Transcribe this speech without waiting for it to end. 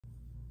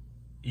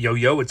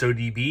Yo, it's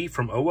ODB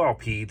from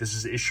OLP. This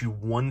is issue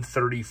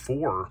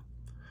 134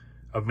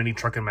 of Mini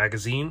Truckin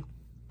magazine.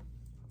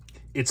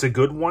 It's a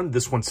good one.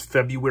 This one's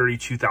February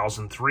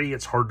 2003.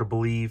 It's hard to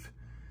believe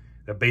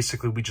that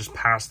basically we just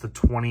passed the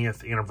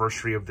 20th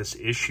anniversary of this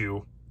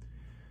issue.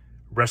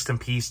 Rest in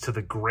peace to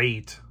the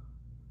great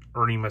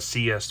Ernie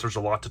Macias. There's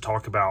a lot to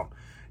talk about.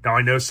 Now,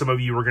 I know some of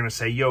you are going to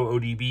say, yo,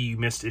 ODB, you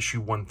missed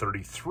issue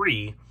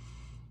 133.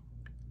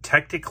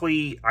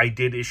 Technically, I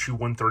did issue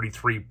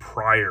 133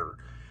 prior.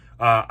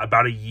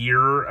 About a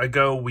year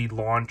ago, we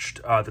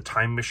launched the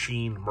Time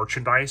Machine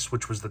merchandise,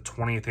 which was the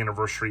 20th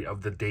anniversary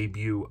of the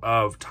debut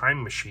of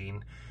Time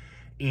Machine.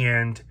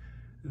 And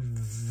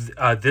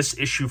this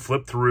issue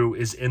flip through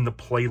is in the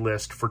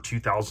playlist for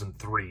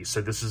 2003. So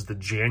this is the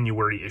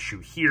January issue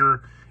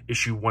here,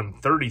 issue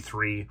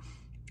 133.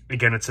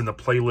 Again, it's in the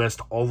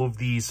playlist. All of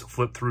these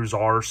flip throughs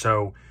are.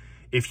 So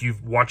if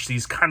you've watched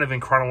these kind of in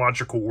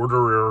chronological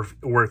order,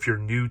 or if you're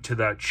new to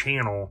that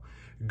channel,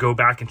 go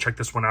back and check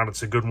this one out.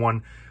 It's a good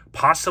one.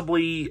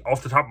 Possibly,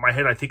 off the top of my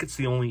head, I think it's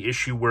the only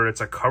issue where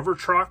it's a cover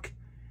truck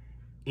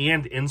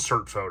and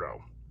insert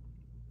photo.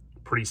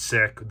 Pretty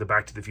sick. The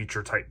Back to the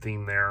Future type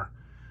theme there.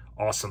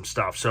 Awesome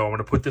stuff. So I'm going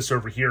to put this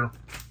over here.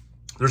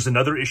 There's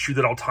another issue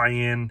that I'll tie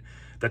in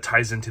that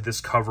ties into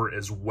this cover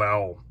as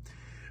well.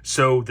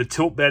 So the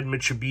tilt bed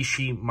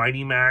Mitsubishi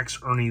Mighty Max.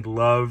 Ernie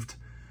loved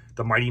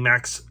the Mighty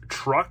Max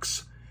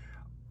trucks.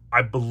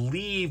 I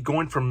believe,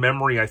 going from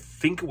memory, I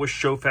think it was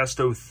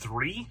Showfest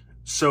 03.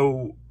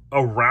 So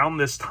around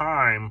this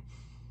time,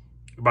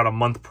 about a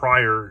month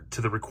prior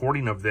to the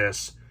recording of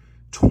this,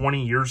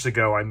 20 years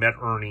ago, I met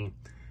Ernie,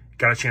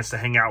 got a chance to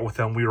hang out with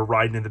him. We were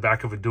riding in the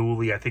back of a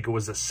dually. I think it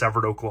was a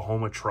Severed,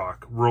 Oklahoma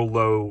truck, real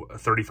low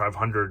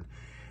 3500.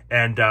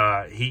 And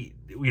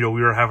we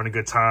were having a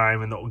good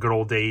time in the good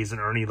old days. And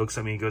Ernie looks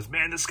at me and goes,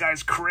 man, this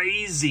guy's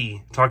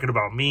crazy, talking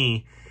about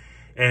me.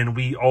 And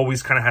we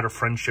always kind of had a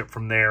friendship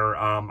from there.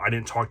 I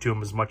didn't talk to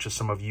him as much as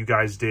some of you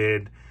guys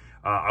did.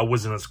 I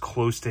wasn't as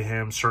close to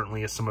him,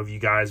 certainly, as some of you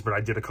guys, but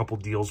I did a couple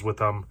deals with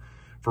him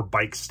for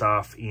bike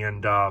stuff,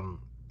 and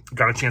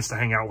got a chance to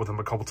hang out with him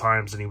a couple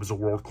times, and he was a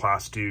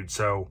world-class dude.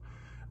 So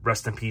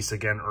rest in peace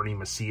again, Ernie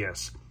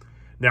Macias.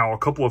 Now, a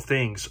couple of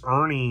things.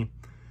 Ernie,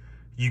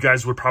 you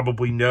guys would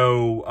probably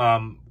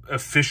know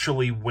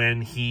officially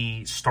when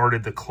he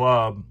started the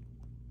club.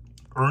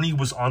 Ernie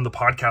was on the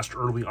podcast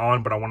early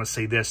on, but I want to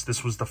say this.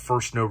 This was the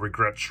first No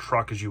Regrets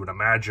truck, as you would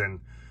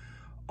imagine,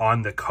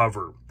 on the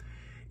cover.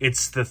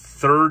 It's the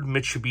third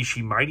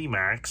Mitsubishi Mighty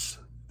Max.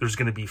 There's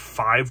going to be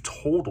 5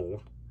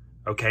 total,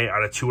 okay,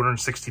 out of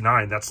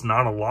 269. That's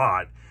not a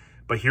lot.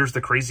 But here's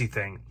the crazy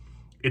thing.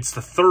 It's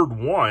the third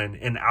one,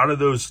 and out of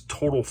those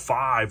total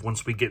 5,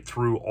 once we get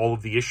through all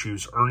of the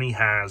issues, Ernie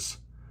has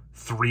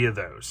 3 of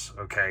those,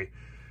 okay?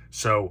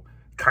 So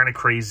kind of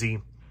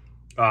crazy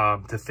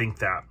to think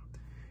that.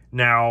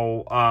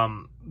 Now,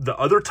 the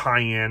other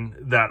tie-in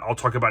that I'll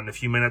talk about in a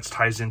few minutes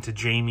ties into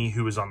Jamie,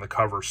 who is on the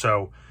cover.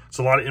 So it's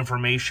a lot of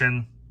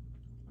information.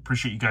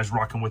 Appreciate you guys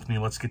rocking with me.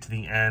 Let's get to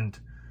the end.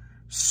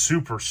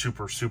 Super,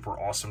 super, super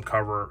awesome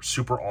cover.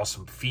 Super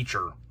awesome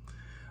feature.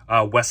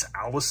 Wes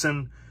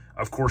Allison,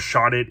 of course,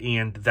 shot it,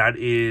 and that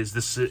is,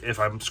 this, if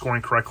I'm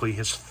scoring correctly,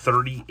 his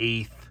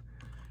 38th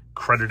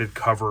credited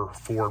cover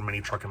for Mini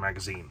Truckin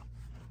magazine.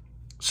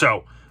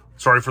 So,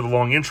 sorry for the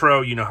long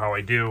intro. You know how I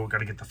do. Got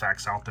to get the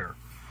facts out there.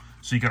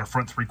 So you got a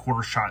front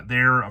 3/4 shot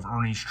there of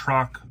Ernie's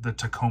truck, the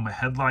Tacoma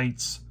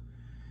headlights.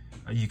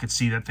 You could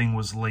see that thing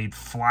was laid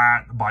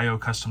flat. Bio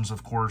Customs,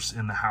 of course,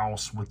 in the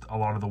house with a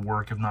lot of the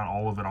work, if not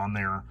all of it, on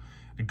there.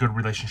 A good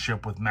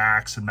relationship with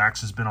Max, and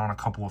Max has been on a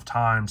couple of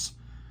times.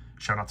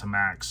 Shout out to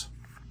Max.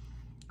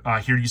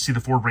 Here you see the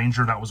Ford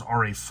Ranger. That was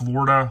RA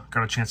Florida.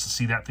 Got a chance to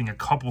see that thing a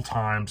couple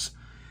times.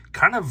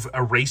 Kind of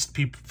erased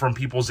from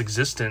people's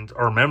existence,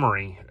 or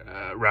memory,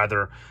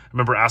 rather. I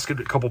remember asking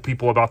a couple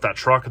people about that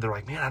truck, and they're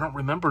like, man, I don't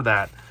remember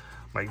that.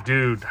 I'm like,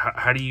 dude,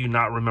 how do you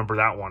not remember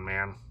that one,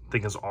 man?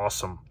 Thing is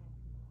awesome.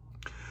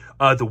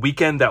 The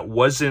weekend that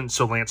wasn't,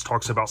 so Lance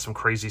talks about some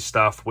crazy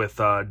stuff with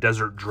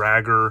Desert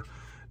Dragger,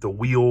 the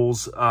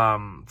wheels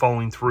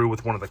following through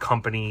with one of the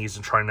companies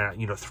and trying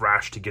to,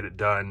 thrash to get it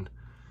done.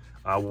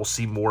 We'll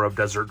see more of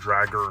Desert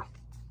Dragger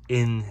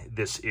in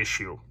this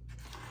issue.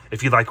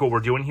 If you like what we're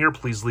doing here,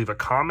 please leave a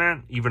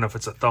comment, even if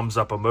it's a thumbs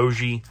up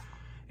emoji.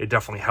 It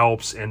definitely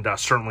helps, and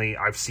certainly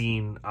I've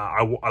seen,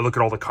 I look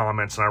at all the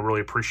comments, and I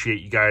really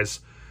appreciate you guys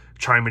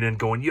chiming in,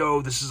 going,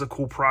 yo, this is a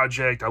cool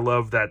project. I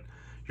love that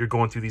you're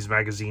going through these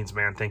magazines,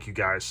 man. Thank you,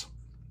 guys.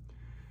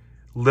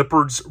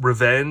 Lippard's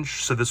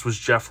Revenge. So this was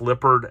Jeff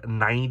Lippard,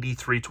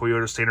 93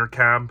 Toyota Standard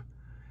Cab,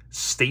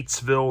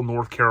 Statesville,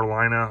 North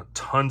Carolina.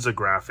 Tons of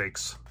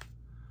graphics.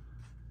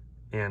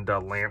 And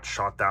Lance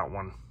shot that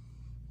one.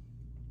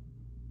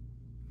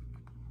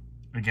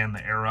 Again,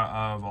 the era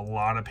of a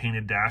lot of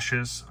painted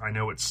dashes. I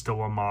know it's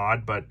still a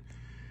mod, but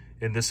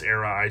in this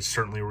era, I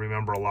certainly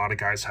remember a lot of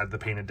guys had the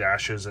painted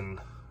dashes, and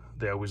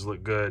they always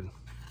look good.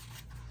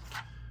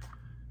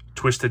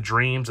 Twisted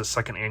Dreams, a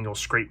second annual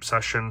scrape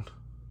session.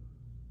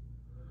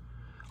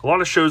 A lot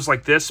of shows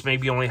like this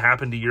maybe only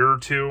happened a year or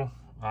two.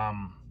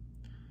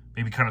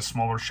 maybe kind of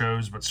smaller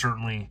shows, but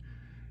certainly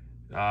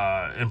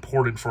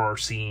important for our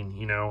scene,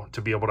 you know,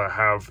 to be able to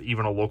have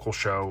even a local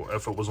show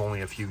if it was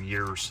only a few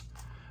years.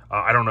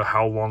 I don't know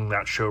how long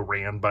that show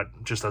ran,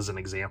 but just as an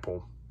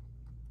example.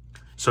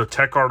 So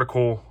tech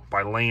article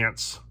by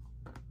Lance.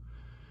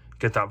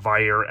 Get that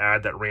Viair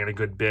ad that ran a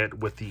good bit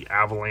with the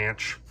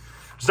Avalanche.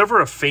 I was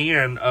never a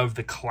fan of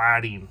the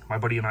cladding. My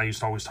buddy and I used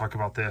to always talk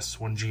about this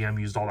when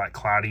GM used all that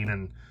cladding,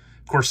 and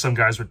of course some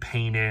guys would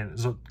paint it. It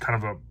was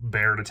kind of a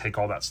bear to take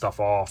all that stuff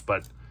off,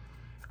 but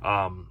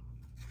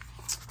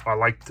I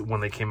liked when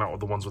they came out with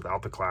the ones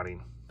without the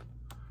cladding.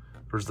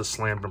 There's the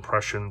Slammed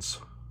Impressions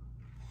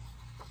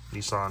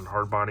Nissan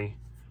hardbody.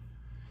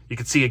 You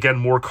can see again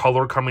more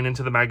color coming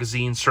into the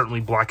magazine, certainly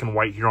black and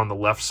white here on the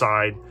left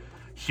side.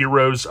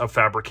 Heroes of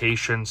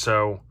fabrication.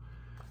 So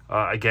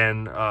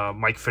again,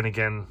 Mike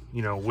Finnegan,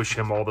 you know, wish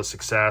him all the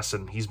success,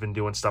 and he's been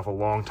doing stuff a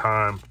long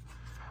time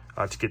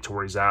to get to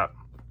where he's at.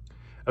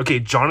 Okay,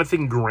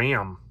 Jonathan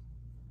Graham.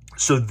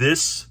 So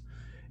this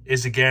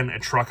is again a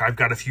truck. I've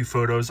got a few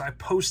photos. I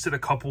posted a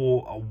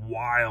couple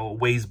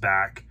ways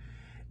back,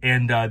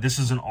 and this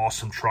is an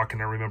awesome truck.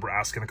 And I remember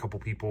asking a couple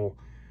people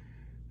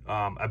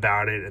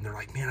about it, and they're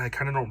like, man, I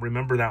kind of don't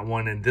remember that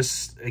one. And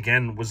this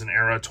again was an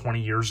era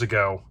 20 years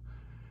ago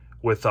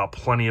with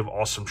plenty of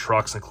awesome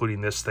trucks,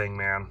 including this thing,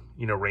 man.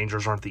 You know,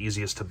 Rangers aren't the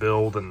easiest to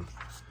build, and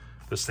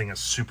this thing is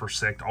super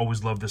sick.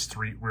 Always love this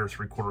rear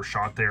three-quarter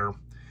shot there. You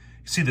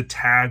see the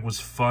tag was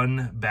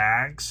Fun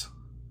Bags,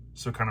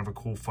 so kind of a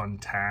cool fun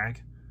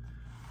tag.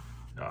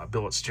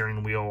 Billet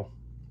steering wheel,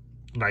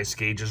 nice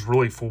gauges,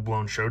 really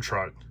full-blown show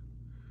truck.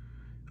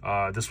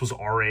 This was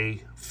RA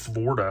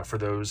Florida for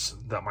those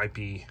that might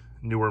be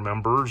newer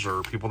members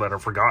or people that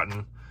have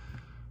forgotten.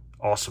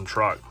 Awesome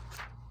truck.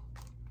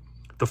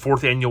 The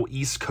 4th annual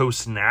East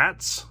Coast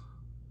Nats.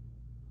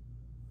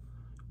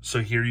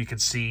 So here you can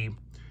see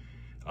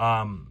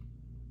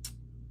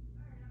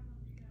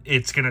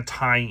it's going to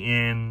tie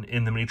in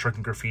the Mini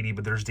Truckin Graffiti,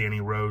 but there's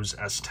Danny Rose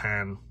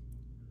S10.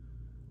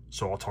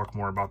 So I'll talk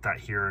more about that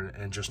here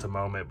in just a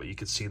moment, but you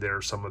can see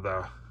there some of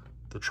the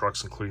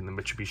trucks, including the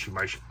Mitsubishi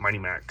Mighty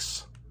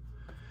Max.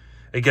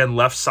 Again,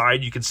 left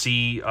side, you can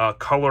see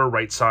color,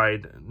 right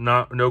side,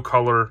 no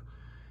color.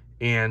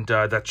 And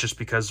that's just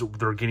because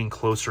they're getting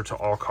closer to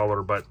all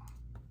color, but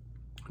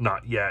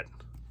not yet.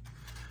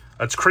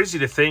 It's crazy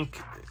to think,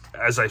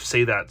 as I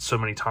say that so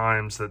many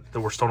times, that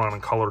we're still not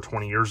in color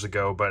 20 years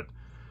ago, but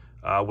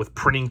with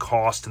printing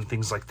cost and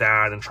things like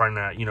that and trying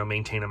to, you know,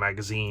 maintain a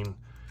magazine,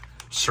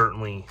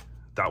 certainly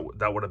that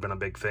would have been a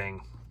big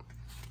thing,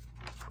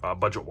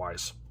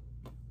 budget-wise.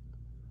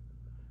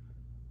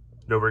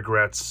 No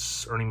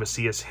regrets. Ernie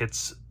Macias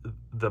hits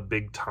the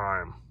big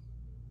time.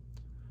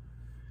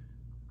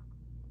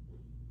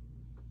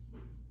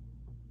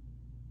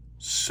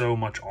 So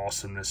much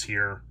awesomeness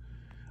here.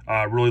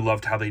 Really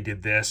loved how they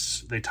did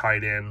this. They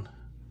tied in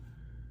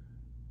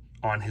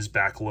on his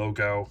back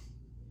logo.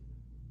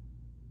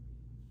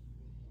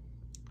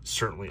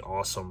 Certainly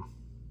awesome.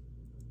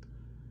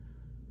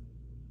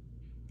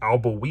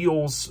 Alba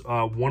wheels,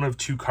 one of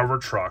 2 cover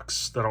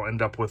trucks that'll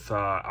end up with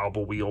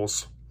Alba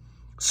wheels.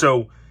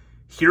 So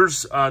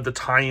here's the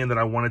tie-in that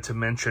I wanted to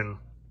mention.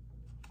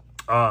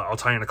 I'll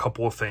tie in a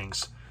couple of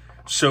things.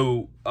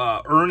 So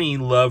Ernie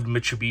loved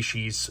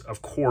Mitsubishis,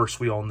 of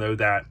course, we all know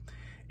that.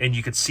 And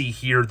you can see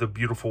here the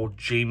beautiful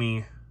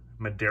Jamie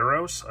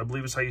Medeiros, I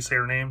believe is how you say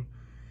her name.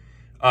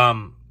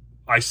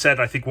 I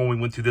said, I think when we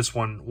went through this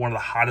one of the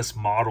hottest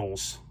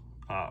models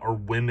or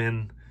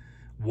woman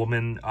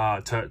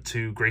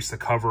to grace the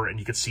cover. And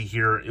you can see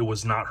here, it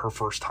was not her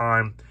first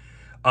time.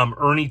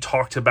 Ernie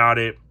talked about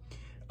it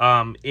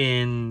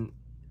in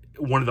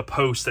one of the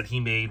posts that he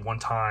made one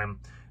time.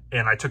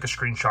 And I took a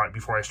screenshot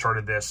before I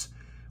started this.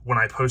 When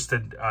I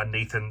posted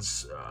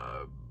Nathan's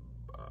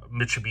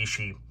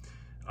Mitsubishi,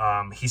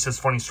 he says,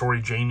 funny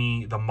story,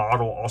 Jamie, the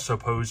model, also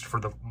posed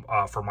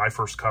for my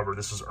first cover.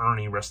 This is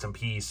Ernie, rest in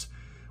peace.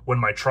 When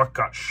my truck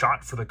got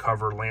shot for the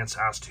cover, Lance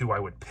asked who I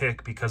would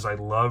pick because I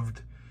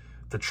loved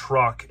the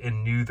truck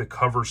and knew the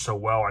cover so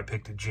well. I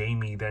picked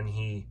Jamie, then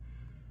he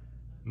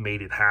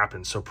made it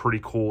happen. So pretty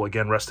cool.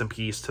 Again, rest in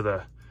peace to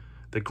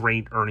the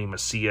great Ernie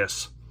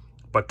Macias.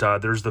 But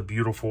there's the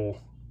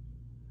beautiful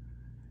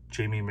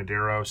Jamie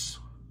Medeiros.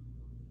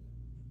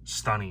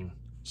 Stunning,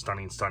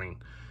 stunning,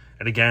 stunning.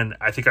 And again,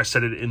 I think I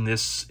said it in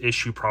this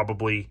issue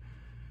probably,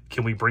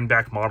 can we bring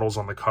back models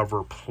on the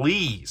cover,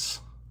 please?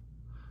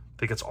 I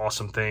think it's an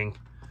awesome thing.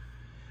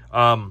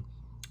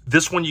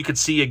 This one you can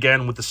see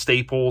again with the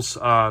staples.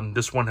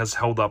 This one has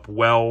held up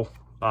well.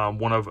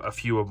 One of a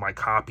few of my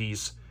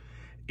copies.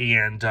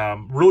 And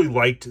really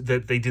liked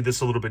that they did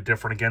this a little bit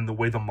different. Again, the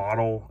way the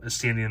model is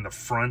standing in the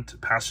front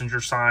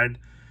passenger side.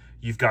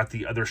 You've got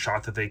the other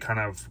shot that they kind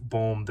of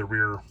boom the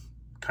rear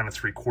kind of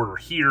 3/4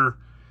 here.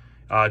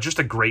 Just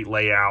a great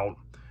layout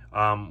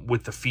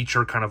with the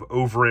feature kind of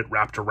over it,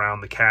 wrapped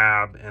around the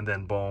cab, and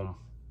then boom.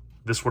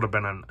 This would have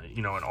been an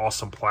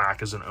awesome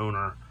plaque as an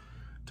owner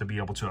to be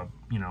able to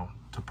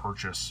to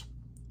purchase.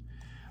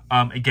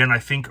 Again, I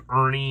think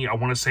Ernie, I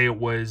want to say it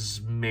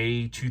was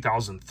May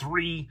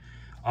 2003.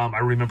 I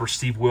remember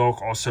Steve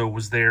Wilk also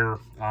was there.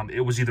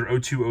 It was either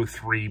 02,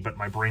 03, but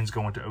my brain's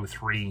going to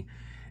 03.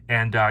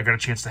 And I got a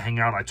chance to hang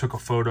out. I took a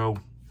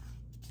photo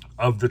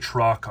of the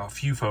truck, a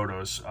few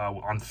photos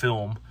on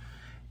film.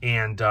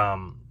 And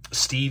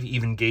Steve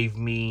even gave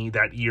me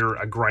that year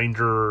a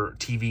Grinder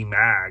TV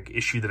mag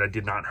issue that I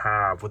did not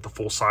have, with the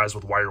full size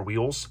with wire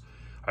wheels.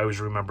 I always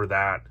remember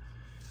that.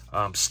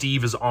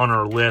 Steve is on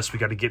our list. We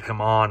got to get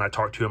him on. I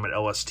talked to him at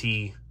LST,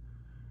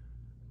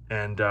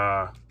 and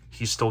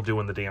he's still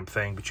doing the damn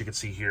thing. But you can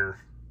see here,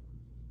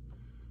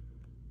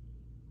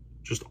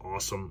 just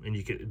awesome.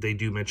 And they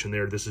do mention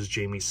there, this is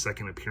Jamie's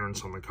second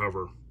appearance on the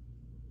cover.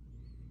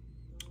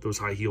 Those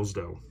high heels,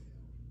 though.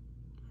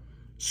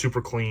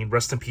 Super clean.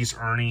 Rest in peace,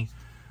 Ernie.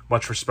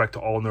 Much respect to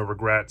all, no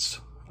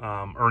regrets.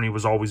 Ernie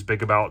was always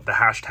big about the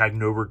hashtag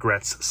no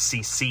regrets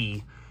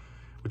CC,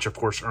 which of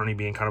course, Ernie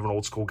being kind of an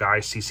old school guy,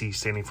 CC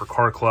standing for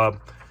Car Club.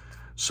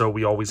 So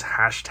we always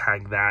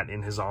hashtag that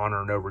in his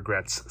honor, no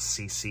regrets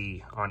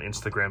CC on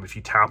Instagram. If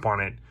you tap on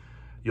it,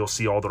 you'll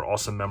see all their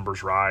awesome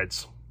members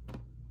rides.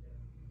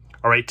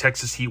 All right,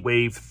 Texas Heat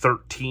Wave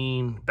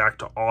 13, back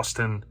to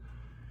Austin.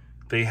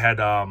 They had,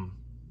 I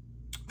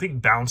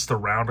think, bounced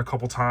around a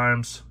couple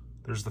times.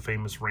 There's the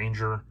famous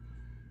Ranger.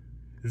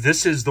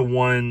 This is the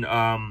one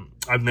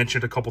I've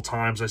mentioned a couple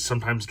times. I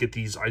sometimes get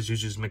these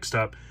Isuzus mixed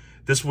up.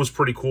 This was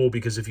pretty cool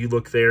because if you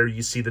look there,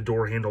 you see the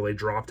door handle. They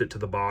dropped it to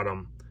the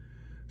bottom.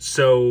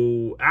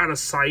 So out of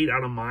sight,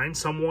 out of mind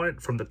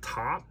somewhat from the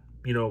top.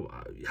 You know,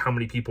 how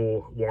many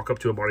people walk up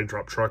to a body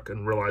drop truck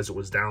and realize it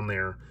was down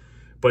there.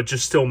 But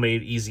just still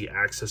made easy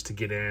access to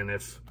get in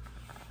if,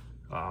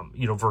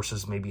 you know,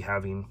 versus maybe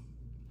having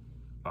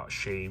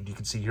shaved. You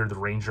can see here the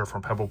Ranger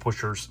from Pebble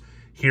Pushers.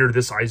 Here,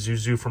 this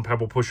Isuzu from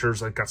Pebble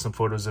Pushers. I got some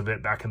photos of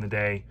it back in the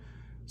day.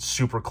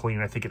 Super clean.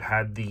 I think it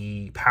had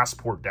the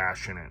Passport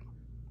dash in it.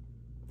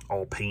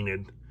 All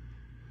painted.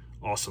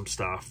 Awesome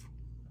stuff.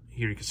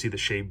 Here you can see the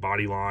shaved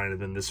body line, and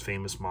then this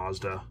famous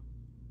Mazda.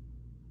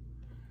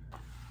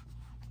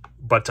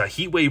 But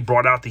Heatwave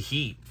brought out the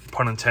heat,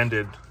 pun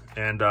intended.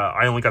 And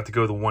I only got to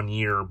go the 1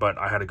 year, but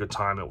I had a good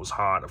time. It was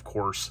hot, of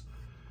course.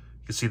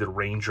 You can see the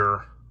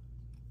Ranger.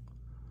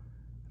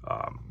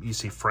 You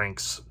see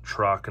Frank's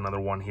truck, another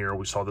one here.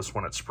 We saw this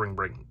one at Spring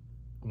Break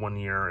 1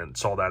 year and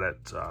saw that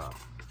at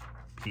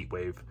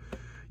Heatwave.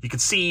 You can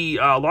see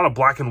a lot of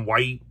black and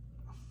white,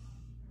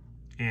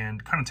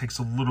 and kind of takes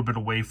a little bit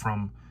away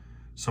from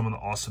some of the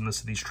awesomeness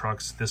of these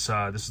trucks. This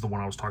is the one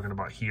I was talking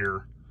about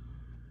here.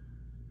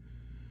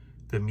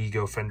 The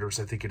Migo fenders,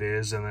 I think it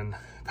is. And then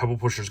Pebble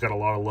Pushers got a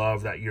lot of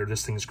love that year.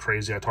 This thing is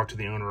crazy. I talked to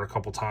the owner a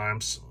couple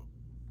times.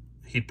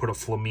 He'd put a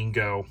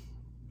flamingo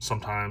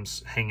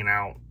sometimes hanging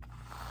out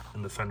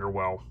in the fender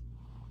well.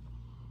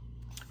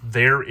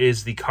 There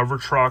is the cover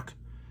truck.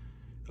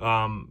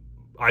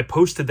 I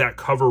posted that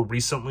cover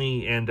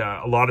recently, and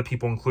a lot of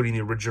people, including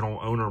the original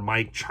owner,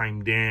 Mike,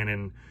 chimed in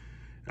and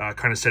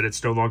kind of said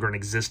it's no longer in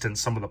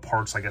existence. Some of the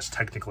parts, I guess,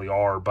 technically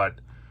are, but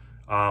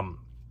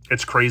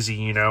it's crazy,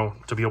 you know,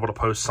 to be able to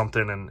post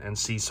something and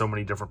see so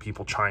many different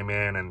people chime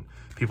in, and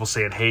people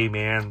saying, hey,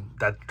 man,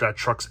 that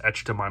truck's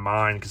etched in my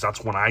mind because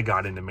that's when I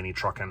got into mini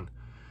trucking,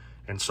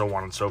 and so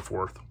on and so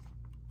forth.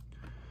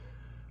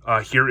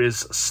 Here is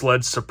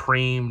Sled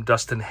Supreme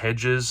Dustin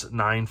Hedges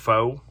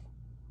 9.4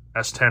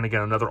 S10.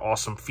 Again, another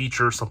awesome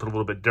feature, something a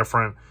little bit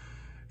different.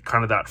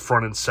 Kind of that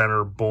front and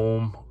center,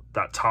 boom,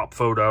 that top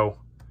photo.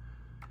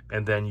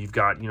 And then you've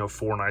got, you know,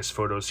 4 nice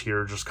photos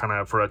here, just kind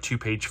of for a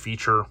 2-page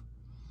feature.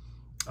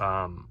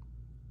 Boom,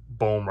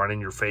 right in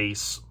your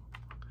face.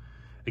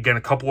 Again,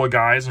 a couple of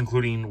guys,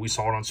 including, we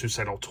saw it on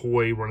Suicidal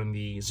Toy, running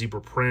the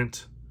zebra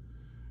print,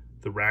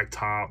 the rag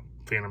top,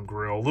 Phantom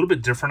Grill. A little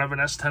bit different of an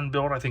S10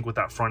 build, I think, with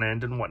that front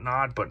end and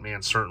whatnot, but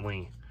man,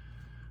 certainly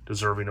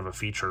deserving of a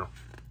feature.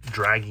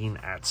 Dragging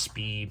at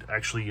speed,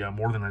 actually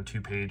more than a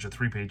 2-page, a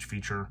 3-page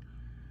feature.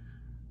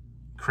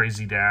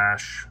 Crazy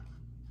dash.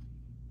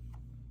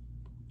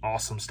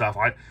 Awesome stuff.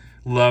 I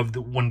loved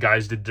when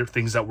guys did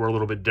things that were a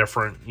little bit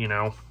different, you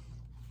know.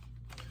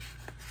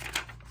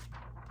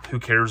 Who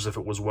cares if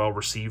it was well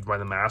received by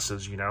the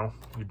masses, you know?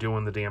 You're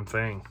doing the damn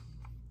thing.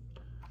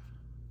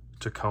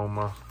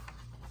 Tacoma.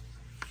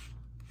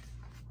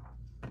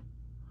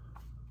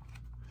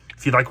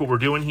 If you like what we're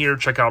doing here,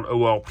 check out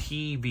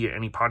OLP via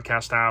any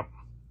podcast app.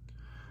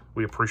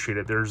 We appreciate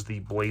it. There's the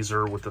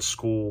Blazer with the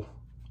school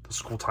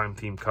time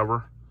theme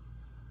cover.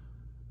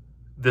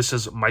 This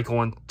is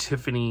Michael and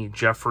Tiffany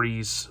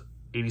Jeffries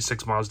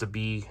 86 Mazda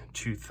B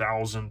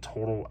 2000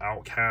 total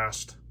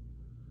Outcast.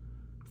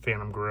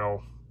 Phantom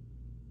Grill.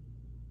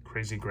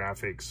 Crazy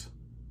graphics.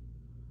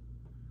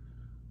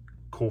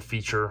 Cool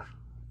feature.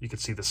 You can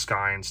see the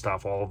sky and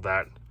stuff, all of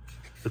that.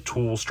 The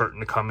tools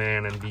starting to come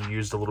in and be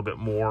used a little bit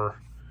more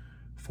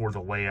for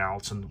the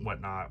layouts and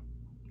whatnot.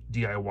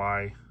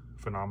 DIY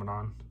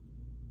phenomenon.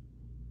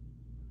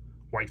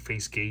 White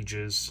face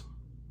gauges.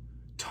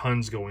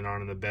 Tons going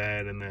on in the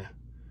bed and the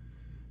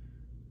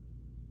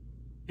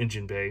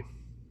engine bay.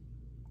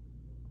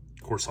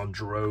 Of course, on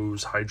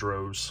Droz,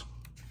 Hydros.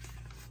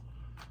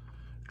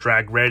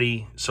 drag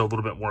ready, so a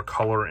little bit more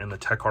color in the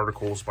tech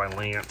articles by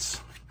Lance.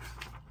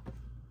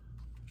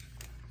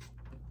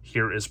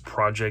 Here is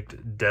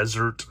Project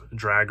Desert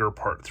Dragger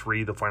Part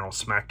 3, the final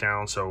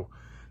smackdown. So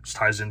this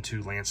ties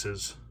into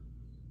Lance's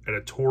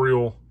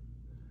editorial.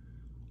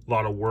 A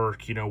lot of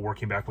work, you know,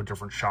 working back with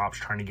different shops,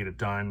 trying to get it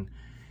done.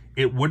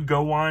 It would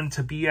go on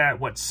to be at,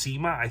 what,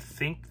 SEMA, I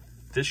think,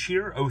 this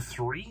year,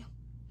 03?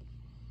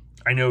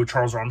 I know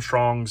Charles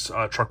Armstrong's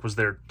truck was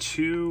there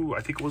too.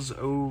 I think it was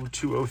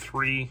 02,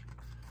 03.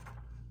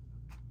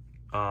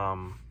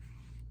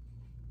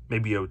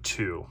 Maybe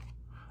 02.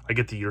 I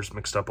get the years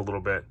mixed up a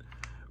little bit.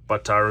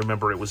 But I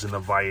remember it was in the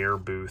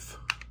Viair booth.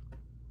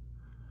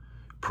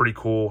 Pretty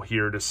cool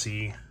here to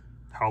see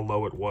how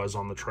low it was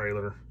on the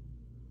trailer.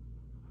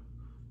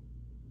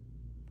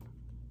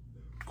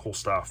 Cool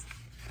stuff.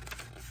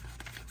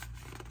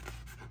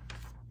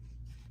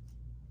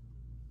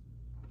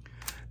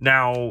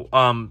 Now,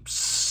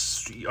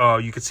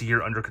 you can see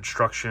here under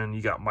construction,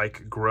 you got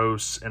Mike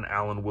Gross and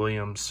Alan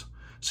Williams.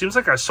 Seems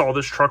like I saw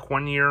this truck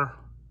one year.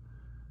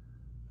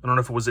 I don't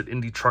know if it was at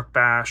Indy Truck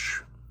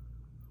Bash,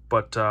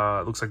 but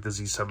it looks like the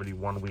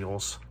Z71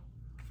 wheels.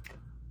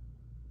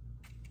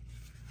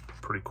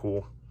 Pretty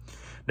cool.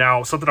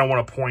 Now, something I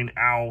want to point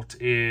out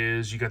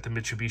is you got the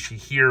Mitsubishi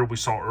here. We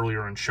saw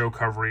earlier in show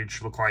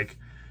coverage. Look like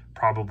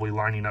probably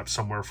lining up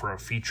somewhere for a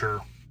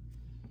feature.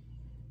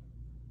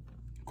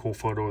 Cool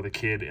photo of the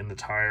kid in the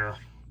tire.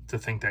 To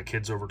think that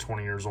kid's over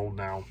 20 years old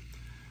now.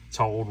 That's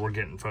how old we're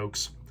getting,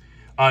 folks.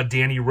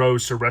 Danny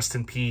Rose, so rest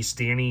in peace.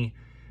 Danny,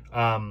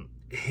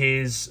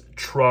 his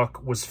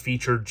truck was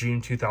featured June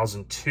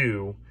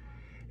 2002.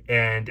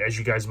 And as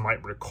you guys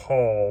might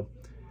recall,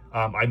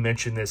 I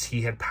mentioned this,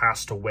 he had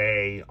passed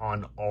away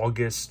on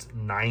August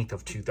 9th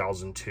of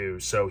 2002.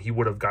 So he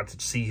would have got to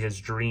see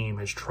his dream,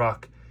 his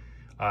truck,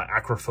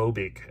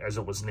 Acrophobic, as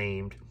it was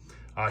named.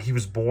 He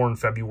was born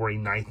February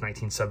 9th,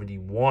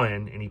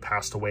 1971, and he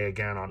passed away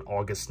again on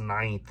August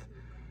 9th,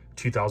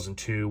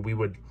 2002. We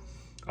would,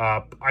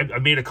 I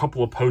made a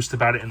couple of posts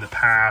about it in the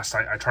past.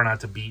 I try not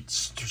to beat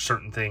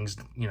certain things,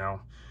 you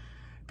know,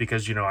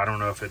 because, you know, I don't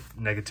know if it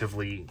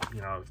negatively,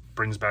 you know,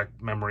 brings back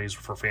memories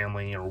for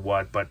family or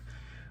what, but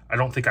I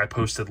don't think I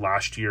posted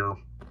last year,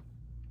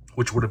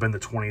 which would have been the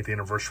 20th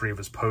anniversary of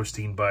his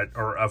posting,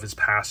 or of his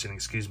passing,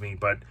 excuse me,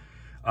 but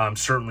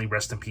certainly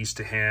rest in peace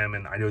to him.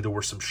 And I know there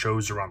were some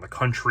shows around the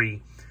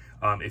country.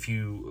 If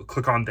you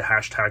click on the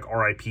hashtag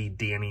RIP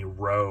Danny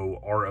Rowe,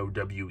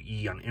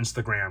 R-O-W-E on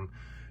Instagram,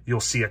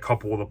 you'll see a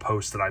couple of the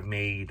posts that I've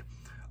made.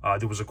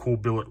 There was a cool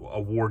billet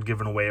award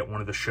given away at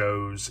one of the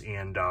shows,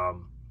 and,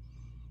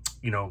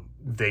 you know,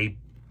 they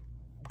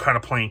kind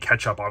of playing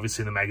catch up,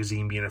 obviously the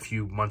magazine being a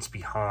few months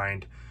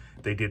behind.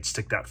 They did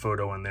stick that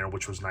photo in there,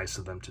 which was nice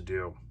of them to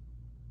do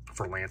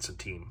for Lance and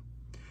team.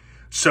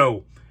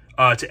 So,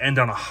 to end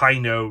on a high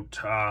note,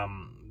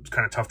 it's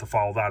kind of tough to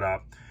follow that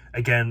up.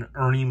 Again,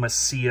 Ernie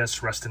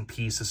Macias, rest in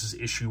peace. This is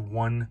issue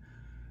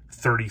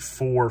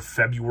 134,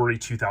 February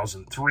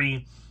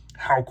 2003.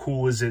 How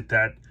cool is it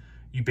that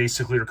you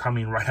basically are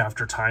coming right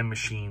after Time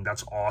Machine?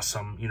 That's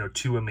awesome. You know,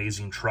 two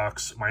amazing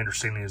trucks. My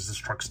understanding is this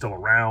truck's still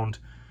around.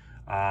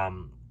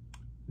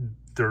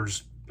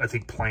 There's, I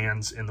think,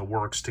 plans in the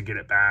works to get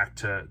it back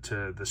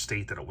to the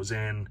state that it was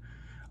in.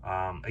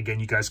 Again,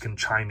 you guys can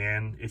chime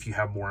in if you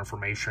have more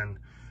information.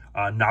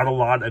 Not a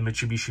lot of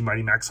Mitsubishi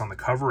Mighty Max on the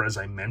cover, as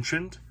I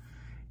mentioned.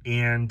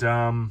 And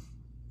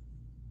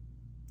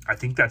I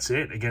think that's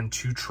it. Again,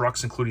 two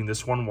trucks, including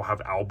this one, will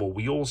have Alba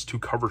wheels. Two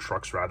cover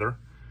trucks, rather.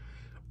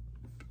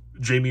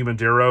 Jamie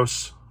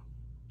Medeiros,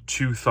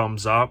 2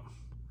 thumbs up.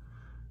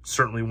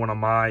 Certainly one of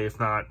my, if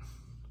not,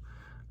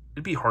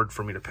 it'd be hard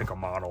for me to pick a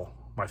model,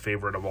 my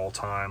favorite of all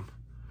time.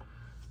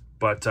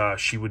 But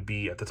she would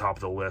be at the top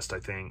of the list,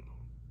 I think.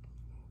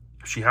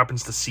 If she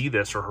happens to see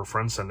this or her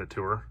friends send it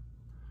to her,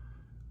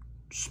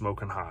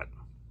 smoking hot.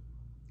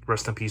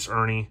 Rest in peace,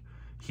 Ernie.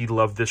 He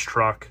loved this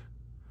truck.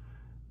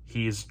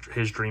 His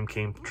dream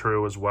came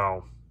true as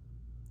well.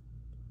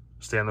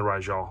 Stay on the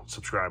rise, y'all.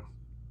 Subscribe.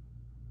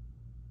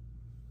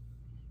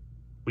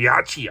 We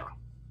out ya.